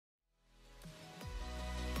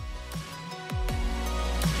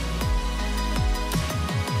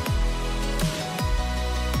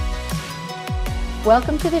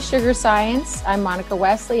Welcome to the Sugar Science. I'm Monica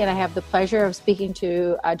Wesley, and I have the pleasure of speaking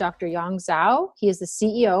to Dr. Yong Zhao. He is the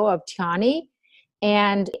CEO of Tianhe,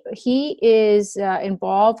 and he is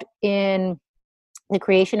involved in the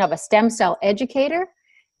creation of a stem cell educator.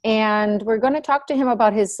 And we're going to talk to him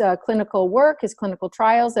about his clinical work, his clinical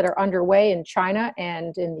trials that are underway in China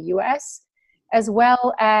and in the U.S., as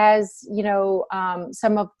well as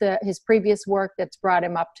some of his previous work that's brought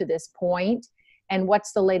him up to this point, and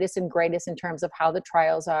what's the latest and greatest in terms of how the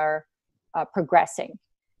trials are progressing.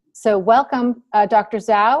 So welcome, Dr.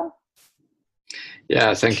 Zhao.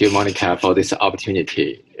 Yeah, thank you, Monica, for this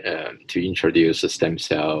opportunity to introduce the stem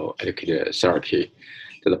cell educator therapy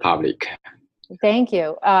to the public. Thank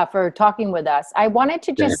you for talking with us. I wanted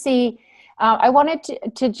to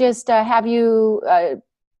just have you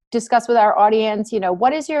discuss with our audience,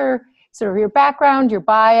 what is your sort of your background, your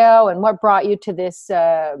bio, and what brought you to this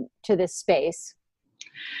space?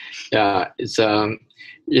 Yeah, it's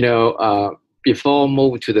before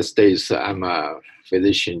moving to the States, I'm a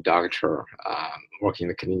physician doctor working in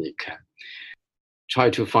the clinic. Try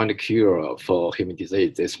to find a cure for human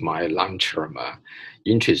disease. It's my long-term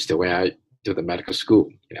interest when I do the medical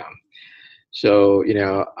school. So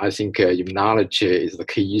I think immunology is the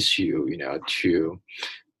key issue. To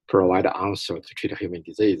provide an answer to treat human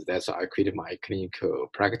disease. That's why I created my clinical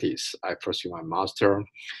practice. I pursued my master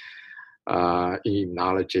in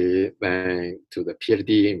immunology, then to the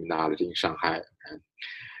PhD in immunology in Shanghai. And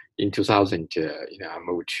in 2000, I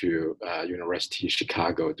moved to University of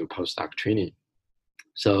Chicago to postdoc training.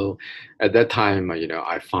 So at that time,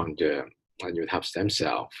 I found a new type of stem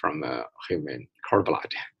cell from human cord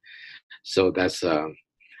blood. So that's in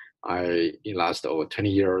last over 20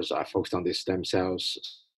 years, I focused on these stem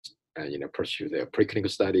cells. Pursue the preclinical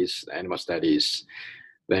studies, animal studies,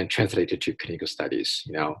 then translated to clinical studies.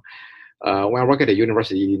 When I work at the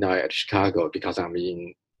University of Illinois at Chicago, because I'm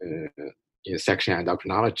in section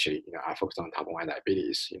endocrinology, I focus on type 1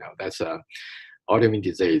 diabetes. That's a autoimmune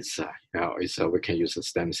disease. We can use the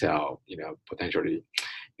stem cell, potentially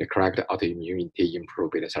correct autoimmunity,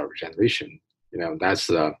 improve beta cell regeneration.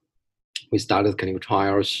 We started clinical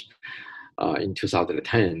trials in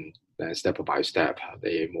 2010. Then step by step,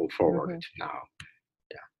 they move forward to now.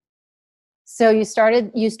 Yeah. So you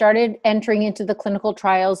started entering into the clinical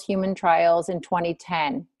trials, human trials in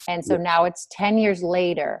 2010. And so now it's 10 years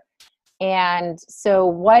later. And so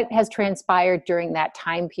what has transpired during that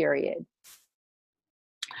time period?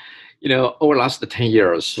 Over the last 10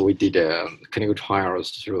 years, we did clinical trials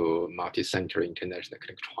through multi-center international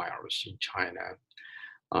clinical trials in China,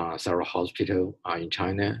 several hospitals in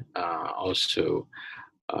China, also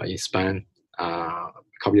in Spain. A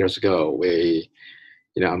couple years ago, I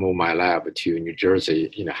moved my lab to New Jersey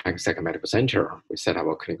in the Hackensack Medical Center. We set up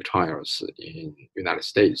our clinical trials in the United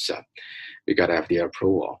States. We got FDA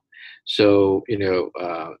approval. So,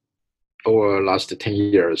 over the last 10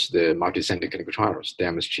 years, the multi-center clinical trials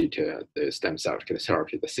demonstrate the stem cell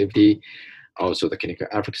therapy, the safety, also the clinical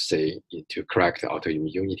efficacy to correct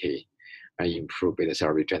autoimmunity and improve beta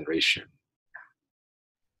cell regeneration.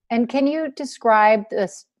 And can you describe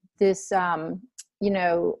this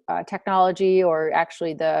technology, or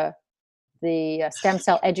actually the stem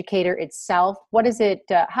cell educator itself? What is it?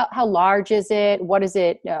 How large is it? What is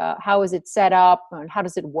it? How is it set up? And how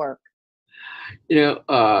does it work?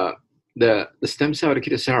 The stem cell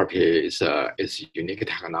educator therapy is a unique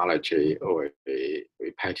technology.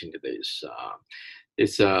 We patented this.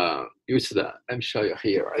 It's used. Let me show you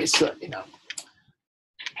here. It's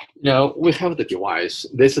we have the device.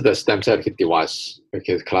 This is the stem cell device, which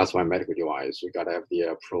is class 1 medical device. We got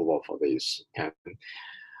FDA approval for this. And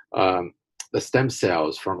the stem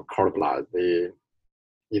cells from cord blood, they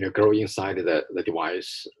grow inside the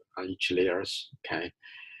device on each layers. Okay.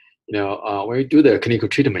 When we do the clinical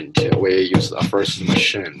treatment, we use the first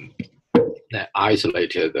machine that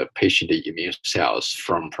isolated the patient immune cells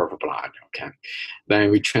from peripheral blood. Okay.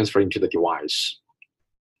 Then we transfer into the device.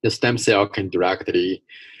 The stem cell can directly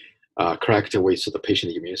correct with the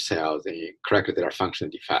patient immune cells and correct their functional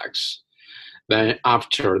defects. Then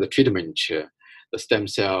after the treatment, the stem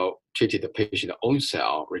cell treated the patient's own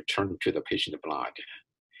cell return to the patient blood.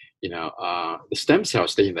 The stem cell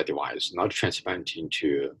stay in the device, not transplant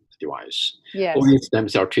into the device. Yes. Only stem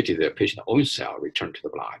cell treated the patient's own cell return to the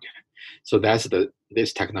blood. So that's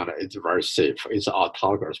this technology is very safe. It's an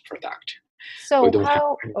autologous product. So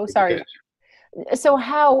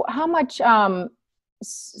how much?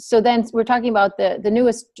 So then we're talking about the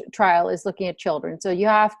newest trial is looking at children. So you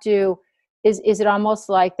have to, is it almost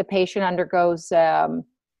like the patient undergoes,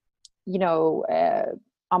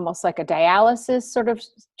 almost like a dialysis sort of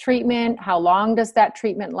treatment? How long does that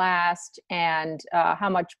treatment last? And how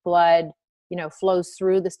much blood, flows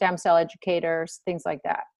through the stem cell educators, things like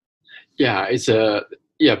that? Yeah,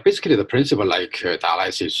 basically the principle like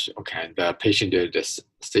dialysis. Okay, the patient just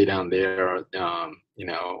stay down there,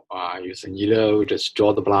 use a needle, just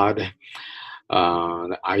draw the blood,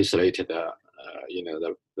 isolate the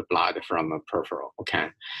blood from a peripheral. Okay,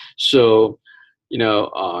 so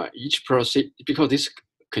each process, because this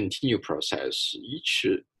continue process, each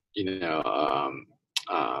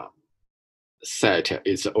set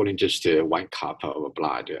is only just 1 cup of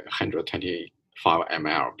blood, 125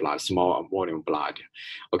 ml blood, small volume blood.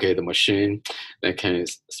 Okay, the machine that can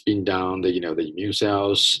spin down the immune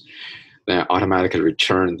cells, then automatically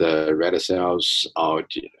return the red cells or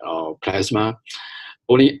plasma.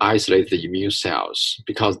 Only isolate the immune cells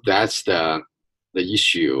because that's the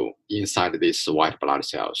issue inside these white blood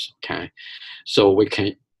cells. Okay, so we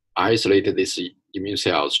can isolate these immune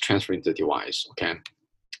cells, transfer into the device. Okay,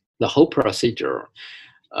 the whole procedure,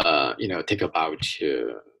 take about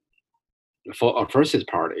for our first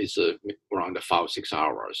part is around 5-6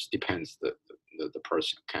 hours, depends the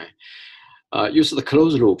person. Okay, use the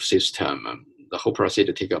closed loop system. The whole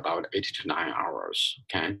procedure take about 8 to 9 hours.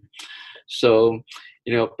 Okay, so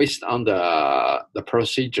based on the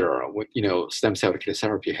procedure, stem cell educator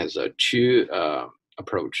therapy has a two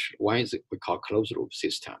approach. One is we call closed loop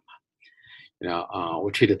system.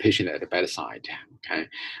 We treat the patient at the bedside. Okay,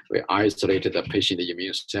 we isolated the patient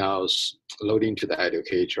immune cells, load into the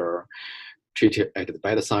educator, treat it at the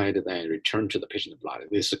bedside, then return to the patient blood.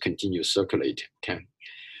 This continues circulate. Okay.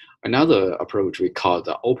 Another approach we call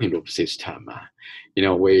the open loop system.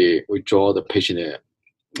 We draw the patient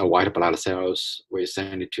white blood cells, we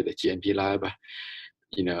send it to the GMP lab,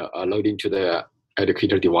 load into the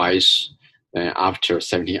educator device. Then after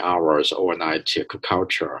 17 hours overnight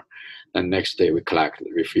culture, and next day we collect,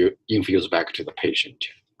 infuse back to the patient.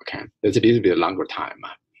 Okay, that's a little bit longer time.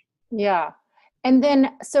 Yeah, and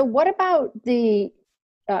then so what about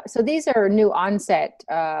so these are new onset,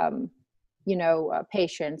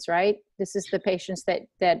 patients, right? This is the patients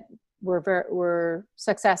that were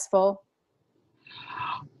successful.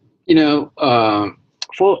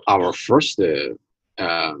 For our first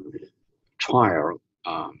trial,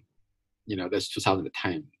 that's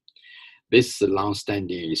 2010. This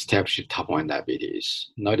long-standing established type 1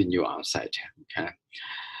 diabetes, not a new onset. Okay,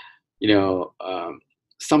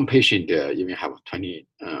 some patients even have 20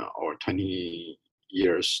 or 20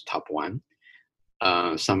 years type 1.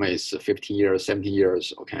 Some is 15 years, 17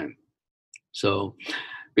 years. Okay, so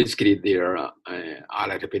basically their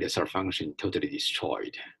islet beta cell function totally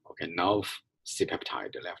destroyed. Okay, no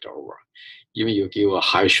C-peptide left over. Even you give a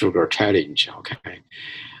high sugar challenge, okay,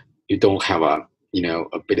 you don't have a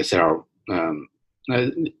beta cell,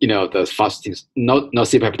 the fasting, no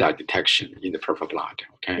C-peptide detection in the peripheral blood.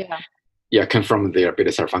 Okay, yeah, confirm their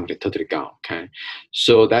beta cell function totally gone. Okay,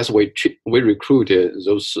 so that's why we recruited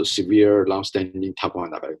those severe long-standing type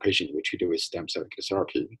 1 diabetic patients. We treated with stem cell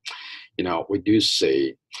therapy. We do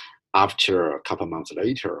see after a couple months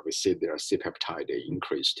later, we see their C-peptide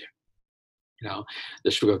increased.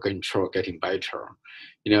 The sugar control getting better.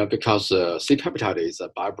 Because C-peptide is a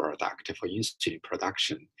byproduct for insulin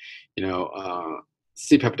production.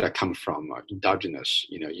 C-peptide comes from endogenous,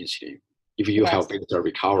 insulin. If you have beta cell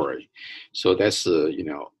recovery, so that's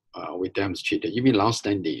we demonstrated even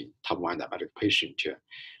long-standing type 1 diabetic patient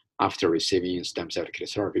after receiving stem cell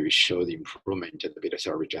therapy, we show the improvement in the beta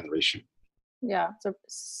cell regeneration. Yeah, so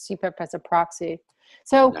C-pep as a proxy.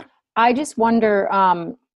 So I just wonder,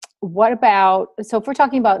 what about, so if we're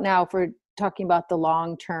talking about the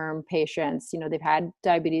long-term patients, they've had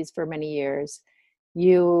diabetes for many years,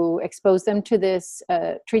 you expose them to this,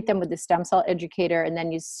 treat them with the stem cell educator, and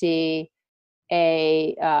then you see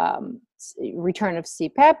a return of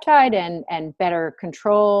C-peptide and better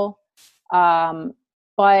control.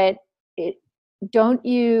 But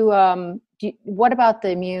what about the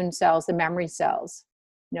immune cells, the memory cells?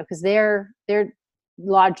 Because they're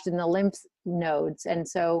lodged in the lymph nodes, and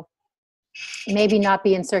so maybe not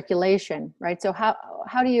be in circulation, right? So how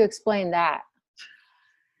do you explain that?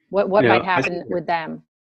 What might happen with them?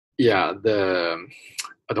 Yeah, the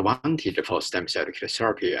advantage for stem cell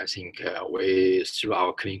therapy, I think we, through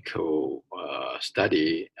our clinical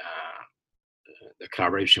study, the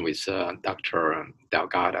collaboration with Dr.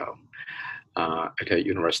 Delgado at the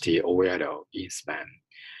University of Oviedo in Spain,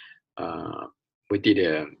 we did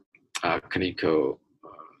a clinical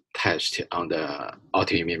test on the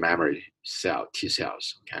autoimmune memory cell, T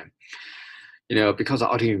cells. Okay, because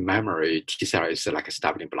autoimmune memory T cell is like a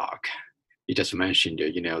stumbling block. You just mentioned,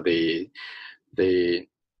 they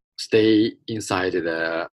stay inside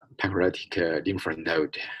the pancreatic lymph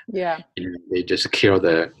node. Yeah. They just kill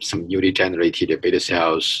some newly generated beta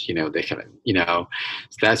cells. They can,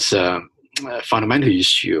 that's a fundamental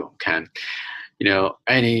issue.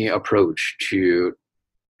 Any approach to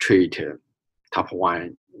treat type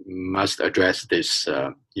 1 must address this,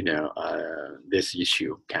 this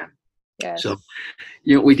issue. Yes. So,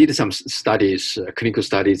 we did some studies, clinical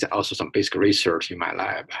studies, also some basic research in my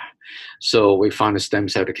lab. So we found stem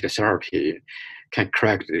cell educator therapy can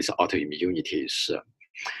correct these autoimmunities.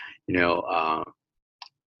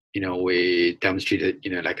 We demonstrated,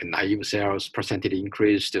 like naive cells percentage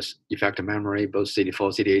increased, effector memory, both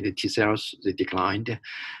CD4, CD8 T cells, they declined,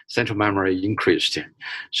 central memory increased.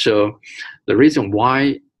 So the reason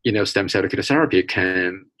why, stem cell educator therapy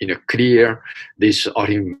can, clear this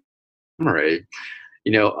autoimmune memory,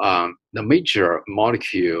 the major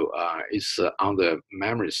molecule is on the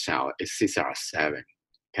memory cell is CCR7.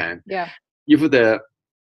 Okay. Yeah. If the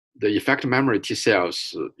effector memory T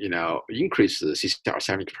cells, increase the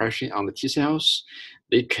CCR7 expression on the T cells,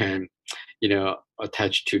 they can,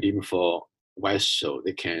 attach to lymph vessel.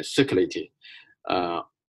 They can circulate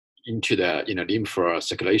into the, lymph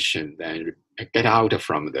circulation, then get out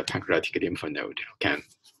from the pancreatic lymph node. Okay.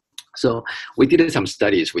 So we did some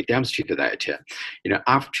studies. We demonstrated that,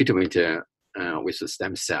 after treatment with the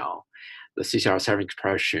stem cell, the CCR7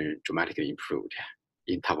 expression dramatically improved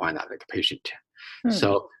in type 1 diabetic patient.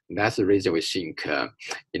 So that's the reason we think, a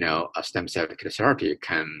stem cell therapy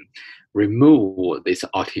can remove these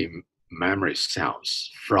autoimmune memory cells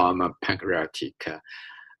from a pancreatic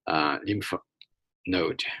lymph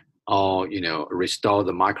node, or, restore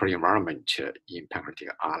the microenvironment in pancreatic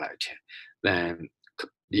islet, then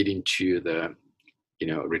leading to the,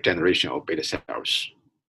 regeneration of beta cells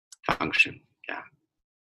function.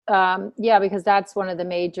 Yeah, because that's one of the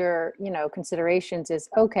major, considerations is,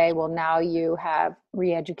 okay, well, now you have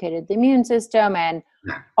re-educated the immune system and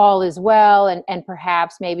all is well. And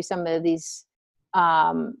perhaps maybe some of these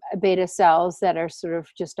beta cells that are sort of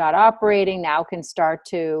just not operating now can start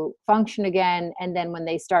to function again. And then when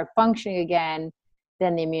they start functioning again,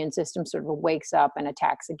 then the immune system sort of wakes up and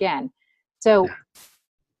attacks again. So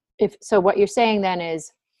so what you're saying then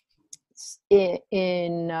is,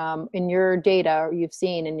 in your data, or you've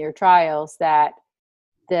seen in your trials, that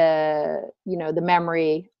the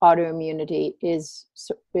memory autoimmunity is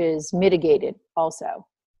mitigated also.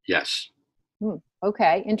 Yes.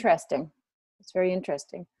 Okay, interesting. It's very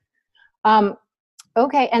interesting.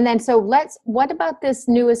 Okay, and then what about this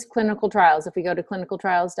newest clinical trials? If we go to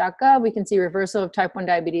clinicaltrials.gov, we can see reversal of type 1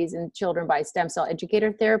 diabetes in children by stem cell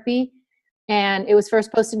educator therapy. And it was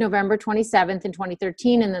first posted November 27th in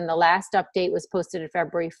 2013, and then the last update was posted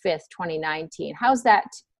February 5th, 2019. How's that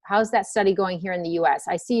study going here in the U.S.?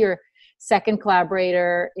 I see your second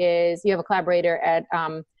collaborator you have a collaborator at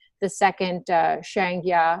the second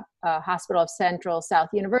Shanghai Hospital of Central South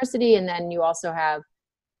University, and then you also have,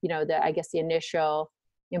 the initial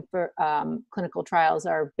clinical trials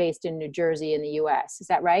are based in New Jersey in the U.S. Is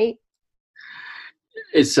that right?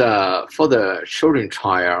 It's for the children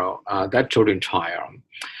trial. That children trial,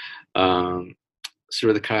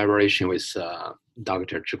 through the collaboration with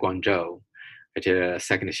Dr. Yong Zhao at the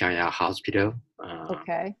second Shanghai Hospital.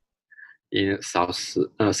 Okay. In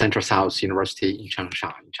Central South University in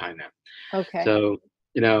Changsha, in China. Okay. So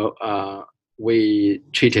we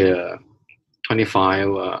treated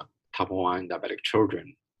 25 type 1 diabetic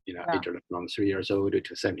children, aged from 3 years old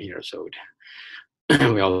to 17 years old.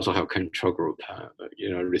 We also have control group,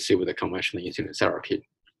 receive the conventional insulin therapy.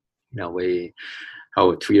 We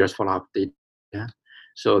have 2 years follow-up data.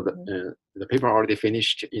 So the paper already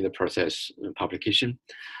finished in the process publication.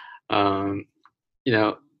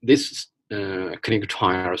 This clinical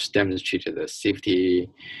trials demonstrated the safety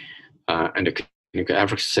and the clinical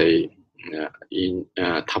efficacy in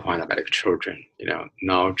type 1 diabetic children.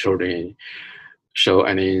 No children show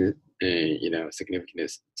any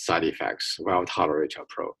significant side effects, well-tolerated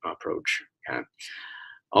approach.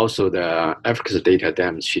 Also, the efficacy data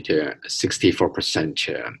demonstrated 64%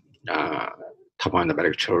 type 1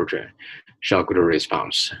 diabetic children show good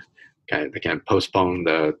response. They can postpone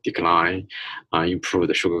the decline, improve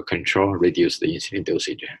the sugar control, reduce the insulin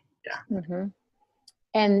dosage.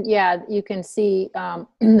 And you can see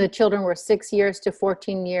the children were 6 years to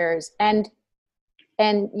 14 years, and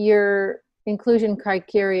your inclusion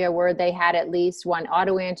criteria were they had at least one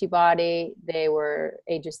autoantibody, they were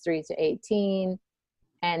ages 3 to 18,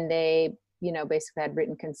 and they, basically had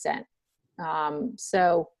written consent.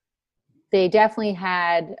 So they definitely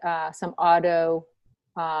had some auto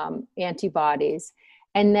antibodies.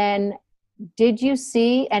 And then did you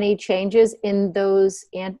see any changes in those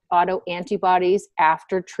autoantibodies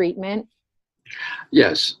after treatment?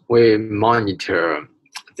 Yes, we monitor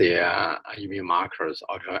the immune markers,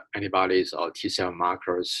 autoantibodies or T cell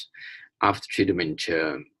markers after treatment.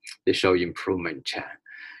 They show improvement.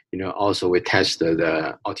 Also we test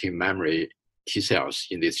the autoimmune memory T cells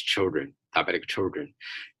in these children, diabetic children,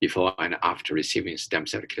 before and after receiving stem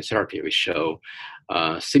cell therapy. We show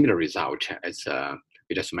similar result as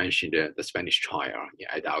we just mentioned the Spanish trial in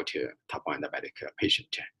adult type 1 diabetic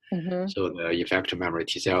patient. Mm-hmm. So the effector memory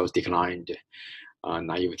T cells declined,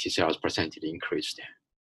 naive T cells percentage increased.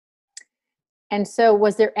 And so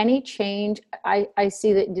was there any change? I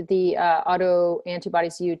see that the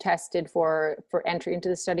autoantibodies you tested for entry into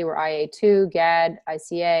the study were IA2, GAD,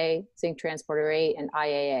 ICA, zinc transporter 8, and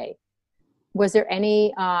IAA. Was there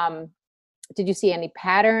any, did you see any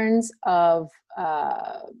patterns of,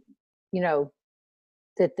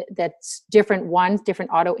 that's different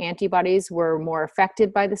autoantibodies were more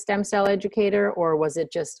affected by the stem cell educator, or was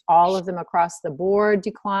it just all of them across the board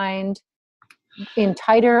declined in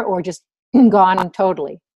titer, or just gone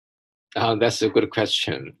totally? That's a good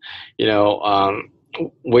question.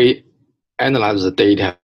 We analyze the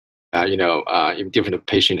data. In different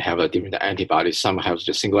patients have a different antibodies. Some have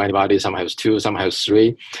the single antibody, some have two, some have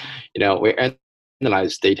three. We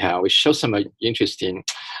analyze data. We show some interesting,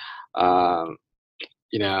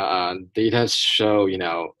 data show,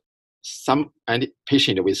 some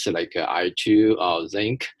patient with like I2 or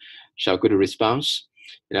zinc show good response.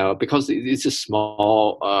 Because it's a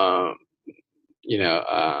small,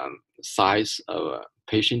 size of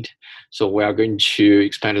patient. So we are going to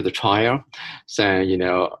expand the trial, so,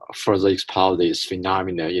 further explore this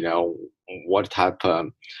phenomena, what type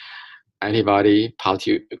of antibody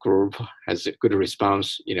positive group has a good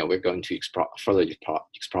response, we're going to further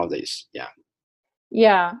explore this. Yeah.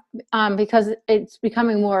 Yeah, because it's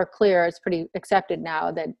becoming more clear, it's pretty accepted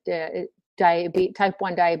now that type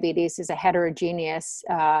 1 diabetes is a heterogeneous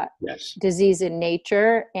Yes. disease in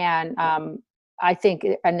nature. And I think,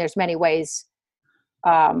 and there's many ways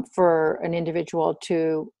for an individual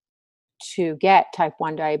to get type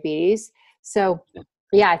 1 diabetes. So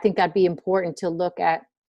yeah, I think that'd be important to look at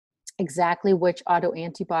exactly which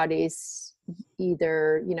autoantibodies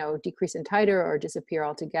either, decrease in titer or disappear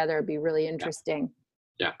altogether. It'd be really interesting.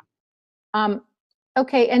 Yeah.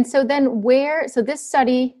 Okay. And so then so this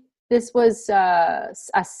study, this was a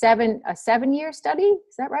 7-year study.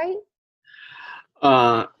 Is that right?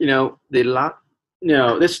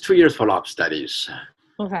 There's 2 years follow-up studies.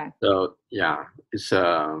 Okay. So yeah, it's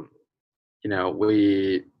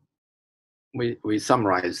we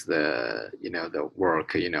summarize the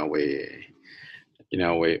work. We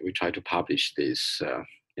try to publish this.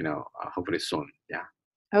 Hopefully soon. Yeah.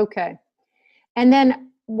 Okay. And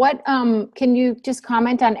then what can you just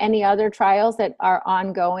comment on any other trials that are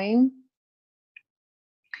ongoing?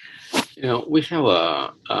 We have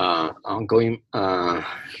a ongoing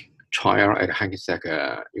trial at Hackensack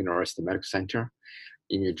University Medical Center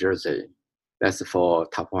in New Jersey. That's for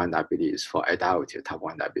type 1 diabetes, for adult type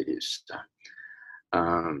 1 diabetes.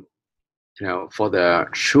 For the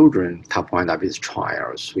children type 1 diabetes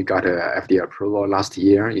trials, we got a FDA approval last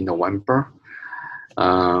year in November.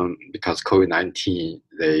 Because COVID-19,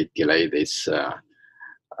 they delayed this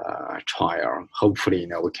trial. Hopefully,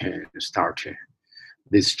 we can start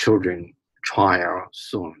this children trial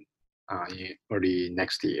soon, in early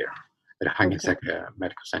next year at Hackensack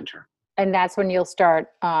Medical Center. And that's when you'll start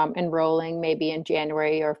enrolling, maybe in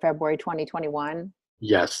January or February 2021?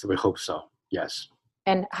 Yes, we hope so. Yes.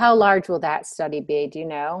 And how large will that study be? Do you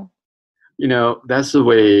know? That's the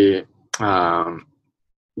way, I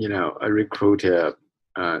recruit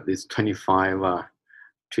this 25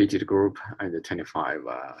 treated group and the 25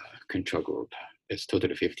 control group. It's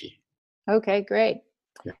totally 50. Okay, great.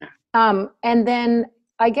 Yeah. And then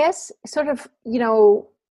I guess sort of,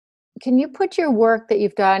 can you put your work that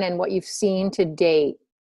you've done and what you've seen to date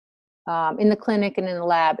in the clinic and in the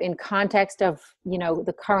lab in context of,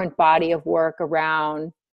 the current body of work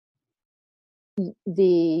around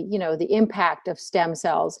the impact of stem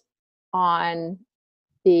cells on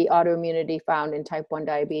the autoimmunity found in type 1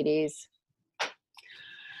 diabetes?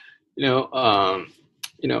 Over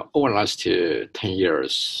the last 10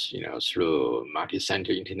 years, through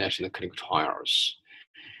multi-center international clinical trials,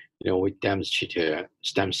 we demonstrated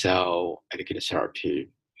stem cell educator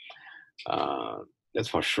therapy. That's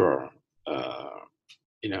for sure.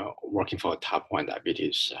 Working for type 1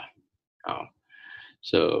 diabetes,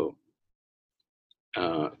 so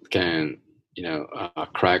can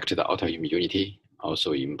correct the autoimmunity,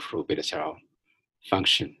 also improve beta cell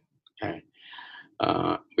function. Okay.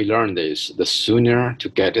 we learned this: the sooner to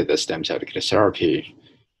get the stem cell educator therapy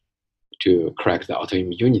to correct the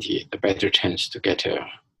autoimmunity, the better chance to get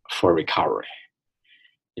for recovery.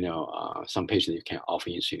 Some patients you can offer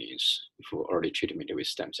insulins for early treatment with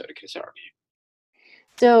stem cell educator therapy.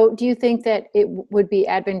 So do you think that it would be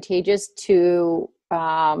advantageous to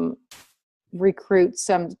recruit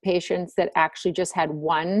some patients that actually just had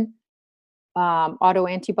one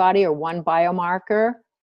autoantibody or one biomarker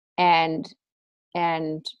and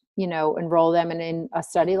enroll them in a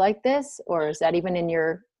study like this? Or is that even in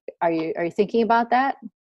your, are you thinking about that?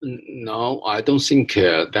 No, I don't think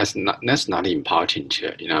that's not important.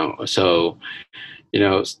 So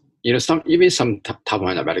some type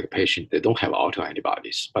 1 diabetic patients, they don't have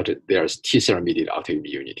autoantibodies, but there's T cell mediated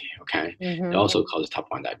autoimmunity. Okay, Mm-hmm. It also causes type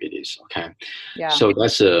 1 diabetes. Okay, Yeah. So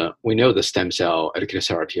that's we know the stem cell educator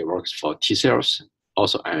therapy works for T cells,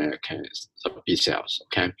 also B cells.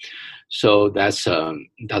 Okay, so that's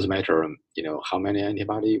doesn't matter. How many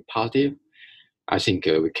antibody positive. I think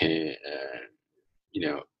we can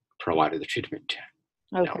provide the treatment.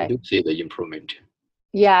 Okay. We do see the improvement.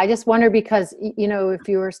 Yeah, I just wonder because, if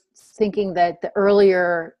you were thinking that the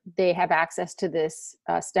earlier they have access to this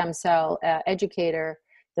stem cell educator,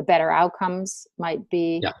 the better outcomes might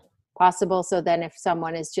be possible. So then if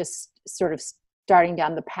someone is just sort of starting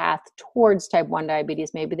down the path towards type 1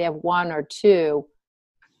 diabetes, maybe they have one or two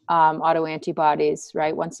autoantibodies,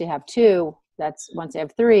 right? Once they have two, once they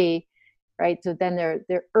have three, right? So then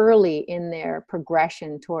they're early in their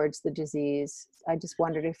progression towards the disease. I just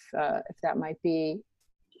wondered if that might be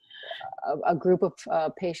a group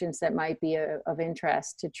of patients that might be of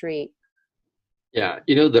interest to treat. Yeah,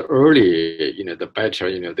 the early, the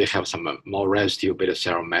better, they have some more residual beta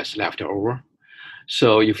cell mass left over.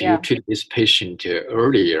 So if you treat this patient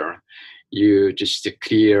earlier, you just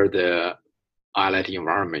clear the islet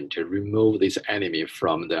environment to remove this enemy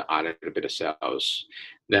from the islet beta cells,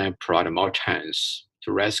 then provide more chance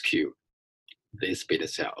to rescue these beta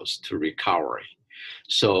cells to recovery.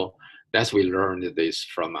 So that's we learned this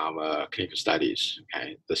from our clinical studies.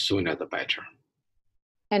 Okay, the sooner the better.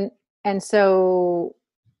 And so,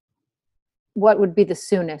 what would be the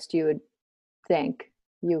soonest you would think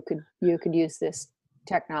you could use this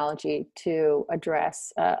technology to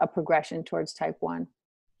address a progression towards type 1?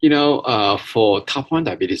 For type 1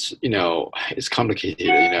 diabetes, it's complicated.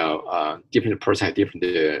 Different person have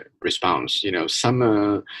different response.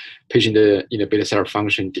 Some patient, beta cell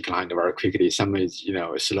function declined very quickly. Some is,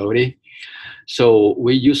 slowly. So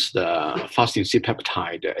we use the fasting C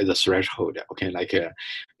peptide as a threshold. Okay, like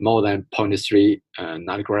more than 0.3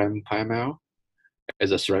 nanogram per ml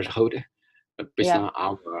as a threshold. Based on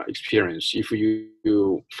our experience, if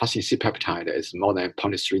you fasting C peptide is more than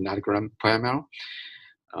 0.3 nanogram per ml,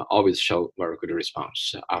 always show very good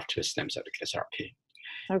response after stem cell therapy.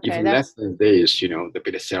 Okay, if less than this, the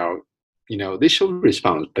beta cell, they show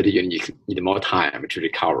response, but you need more time to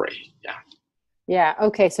recovery. Yeah.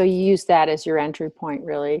 Okay. So you use that as your entry point,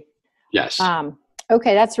 really. Yes.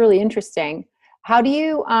 Okay, that's really interesting. How do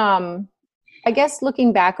you, I guess,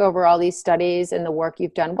 looking back over all these studies and the work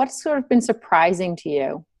you've done, what's sort of been surprising to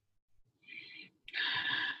you?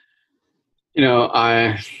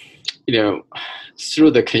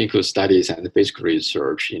 Through the clinical studies and the basic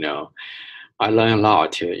research, I learn a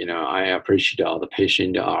lot. I appreciate all the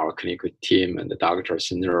patient, our clinical team, and the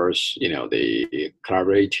doctors and nurses. They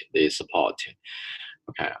collaborate, they support.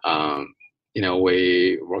 Okay.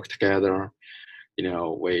 We work together.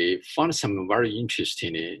 We found some very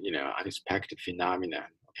interesting, unexpected phenomena.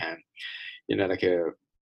 Okay.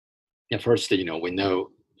 First, we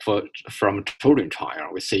know from children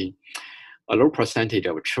trial, we see a low percentage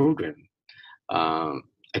of children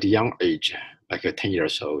at a young age, like 10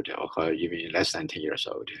 years old or even less than 10 years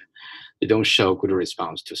old, they don't show good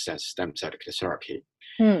response to stem cell therapy.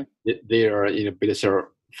 They are beta cell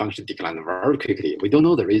function decline very quickly. We don't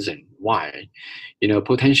know the reason why.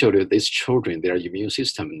 Potentially these children, their immune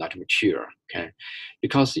system not mature. Okay,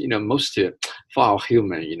 because most for our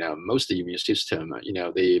human, most immune system,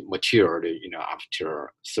 they matured,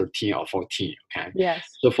 after 13 or 14. Okay. Yes.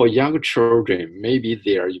 So for young children, maybe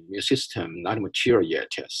their immune system not mature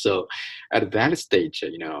yet. So at that stage,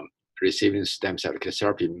 receiving stem cell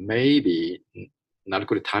therapy may be not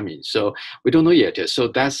good timing. So we don't know yet. So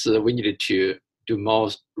that's we needed to do more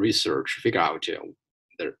research, figure out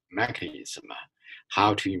the mechanism,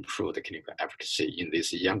 how to improve the clinical efficacy in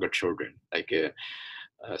these younger children, like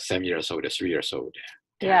 7 years old, 3 years old.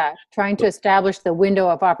 Yeah, trying to establish the window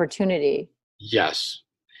of opportunity. Yes,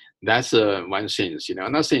 that's one thing.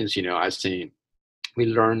 Another thing, I think we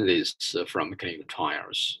learned this from clinical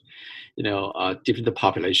trials. Different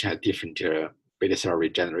population have different beta cell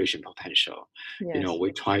regeneration potential. Yes.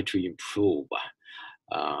 We try to improve,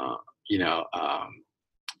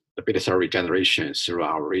 the beta cell regeneration through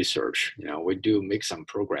our research. We do make some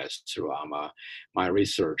progress through my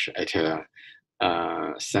research at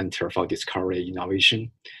Center for Discovery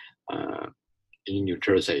Innovation in New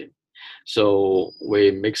Jersey. So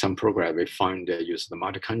we make some progress. We find that use the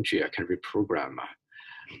mitochondria can reprogram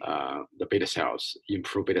the beta cells,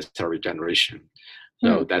 improve beta cell regeneration.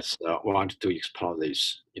 So that's we want to explore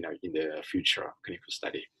this, in the future clinical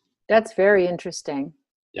study. That's very interesting.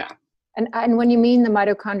 Yeah. And when you mean the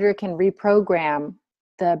mitochondria can reprogram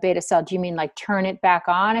the beta cell, do you mean like turn it back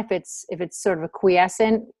on if it's sort of a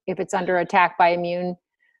quiescent, if it's under attack by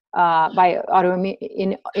by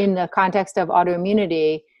autoimmune in the context of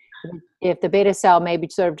autoimmunity, if the beta cell maybe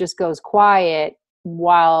sort of just goes quiet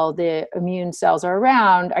while the immune cells are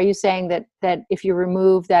around, are you saying that if you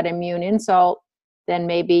remove that immune insult, then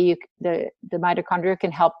maybe the mitochondria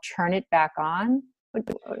can help turn it back on?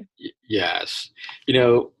 Yes.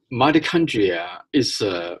 Mitochondria is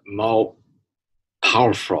more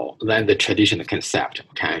powerful than the traditional concept,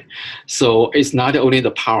 okay? So it's not only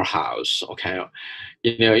the powerhouse, okay?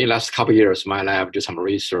 In the last couple of years, my lab did some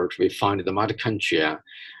research. We found the mitochondria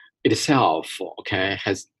itself, okay,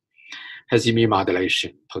 has immune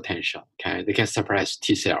modulation potential, okay? They can suppress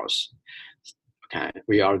T cells, okay?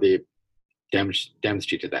 We already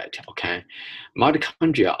demonstrated that, okay?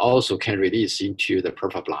 Mitochondria also can release into the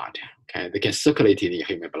peripheral blood, okay? They can circulate in the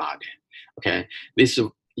human blood, okay? This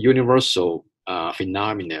universal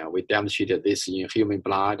phenomena, we demonstrated this in human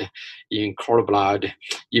blood, in cord blood,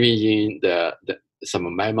 even in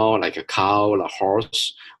some mammal like a cow or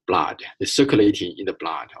horse blood, the circulating in the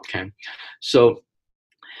blood, okay? So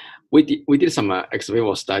we did some ex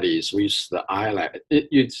vivo studies. We used the islet,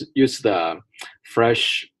 use the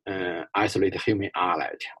fresh isolated human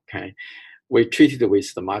islet, okay? We treated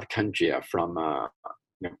with the mitochondria from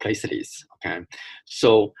platelets, okay?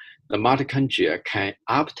 So the mitochondria can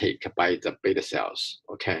uptake by the beta cells,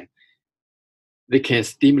 okay? They can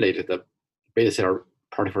stimulate the beta cell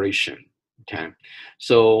proliferation, okay?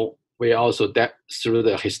 So we also, through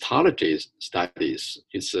the histology studies,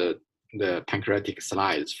 it's the pancreatic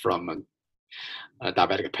slides from a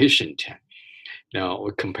diabetic patient.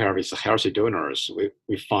 We compare with healthy donors.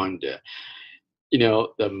 We found,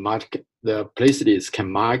 the platelets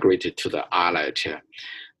can migrate to the islet,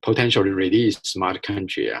 potentially release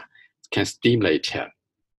mitochondria, can stimulate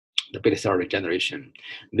the beta cell regeneration.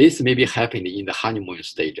 This may be happening in the honeymoon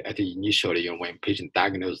stage. At the initially, when patient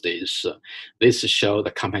diagnosed this show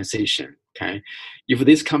the compensation. Okay, if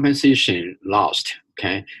this compensation lost,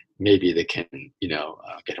 okay, maybe they can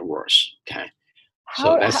get worse. Okay,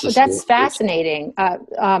 that's fascinating.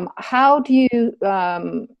 How do you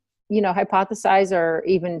hypothesize or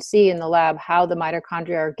even see in the lab how the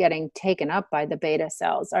mitochondria are getting taken up by the beta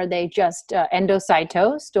cells? Are they just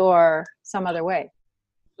endocytosed or some other way?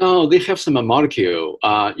 No, they have some molecule.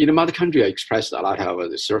 Mitochondria express a lot of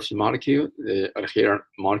the surface molecule, the adherent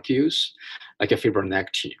molecules, like a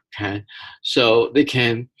fibronectin. Okay, so they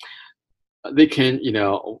can.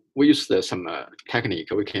 We use some technique.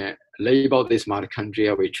 We can label this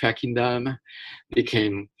mitochondria. We're tracking them. They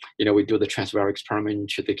can, we do the transfer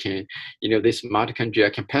experiment. They can, this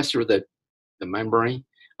mitochondria can pass through the membrane.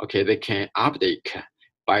 Okay, they can uptake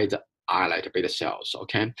by the islet beta cells.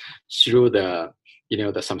 Okay, through the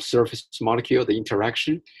some surface molecule, the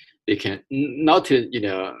interaction, they can not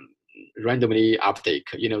randomly uptake.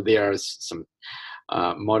 There's some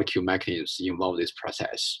molecule mechanisms involved in this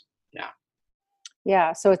process.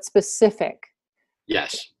 Yeah, so it's specific.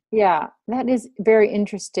 Yes. Yeah, that is very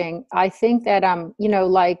interesting. I think that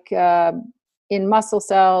like in muscle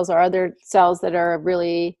cells or other cells that are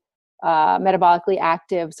really metabolically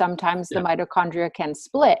active, sometimes the mitochondria can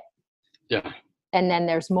split. Yeah. And then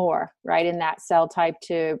there's more, right, in that cell type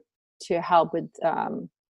to help with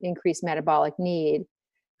increased metabolic need.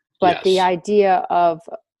 But the idea of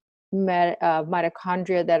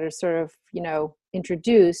mitochondria that are sort of,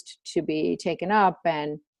 introduced to be taken up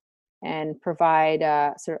and provide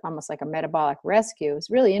sort of almost like a metabolic rescue is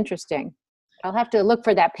really interesting. I'll have to look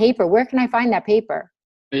for that paper. Where can I find that paper?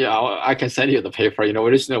 Yeah, I can send you the paper.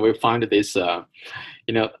 Recently we found this, for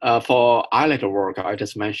islet work, I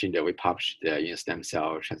just mentioned that we published in Stem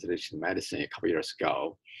Cell Translational Medicine a couple years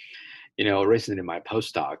ago. Recently my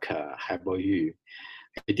postdoc, Haibo Yu,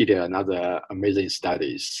 he did another amazing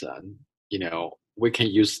studies. We can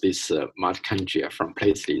use this mitochondria from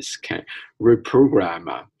platelets, can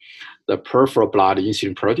reprogram the peripheral blood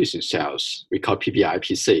insulin producing cells. We call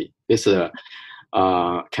PBIPC. This can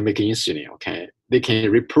make insulin. Okay, they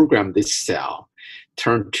can reprogram this cell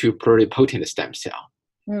turn to pluripotent stem cell.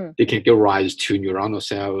 They can give rise to neuronal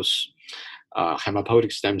cells,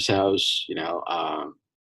 hematopoietic stem cells,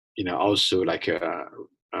 also like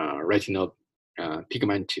retinal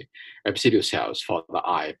pigment epithelial cells for the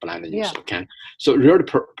eye, blindness. Okay, so really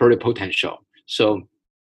pluripotential. So,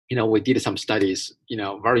 we did some studies,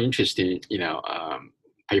 very interesting,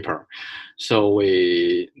 paper. So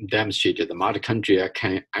we demonstrated the mitochondria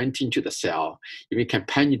can enter into the cell, it can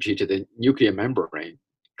penetrate the nuclear membrane,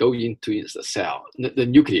 go into the cell, the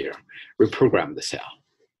nuclear, reprogram the cell.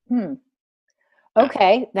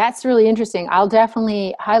 Okay, that's really interesting. I'll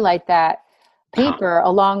definitely highlight that paper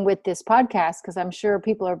along with this podcast because I'm sure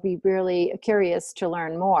people are really curious to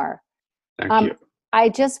learn more. Thank you. I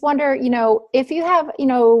just wonder, if you have,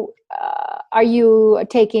 are you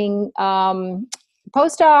taking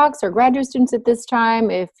postdocs or graduate students at this time?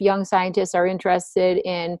 If young scientists are interested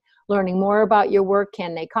in learning more about your work,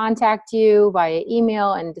 can they contact you via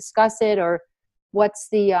email and discuss it? Or what's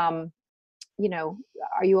the, are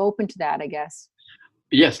you open to that, I guess?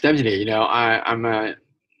 Yes, definitely. I'm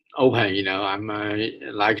open, I'm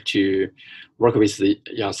like to work with the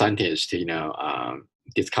young scientists,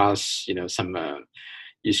 discuss, some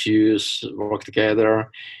issues, work together.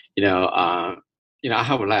 I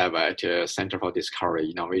have a lab at Center for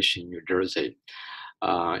Discovery Innovation in New Jersey.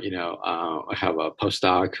 I have a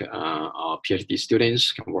postdoc or PhD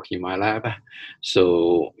students can work in my lab.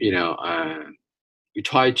 So, we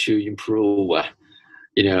try to improve,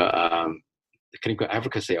 the clinical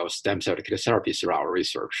efficacy of stem cell educator therapy through our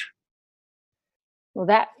research. Well,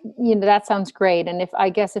 that sounds great. And if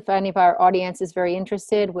any of our audience is very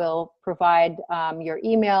interested, we'll provide your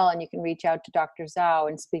email and you can reach out to Dr. Zhao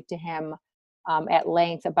and speak to him at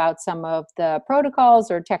length about some of the protocols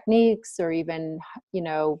or techniques or even,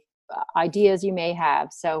 ideas you may have.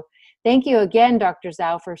 So thank you again, Dr.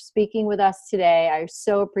 Zhao, for speaking with us today. I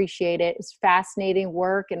so appreciate it. It's fascinating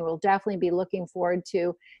work, and we'll definitely be looking forward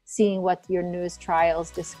to seeing what your newest trials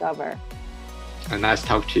discover. And nice to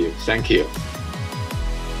talk to you. Thank you.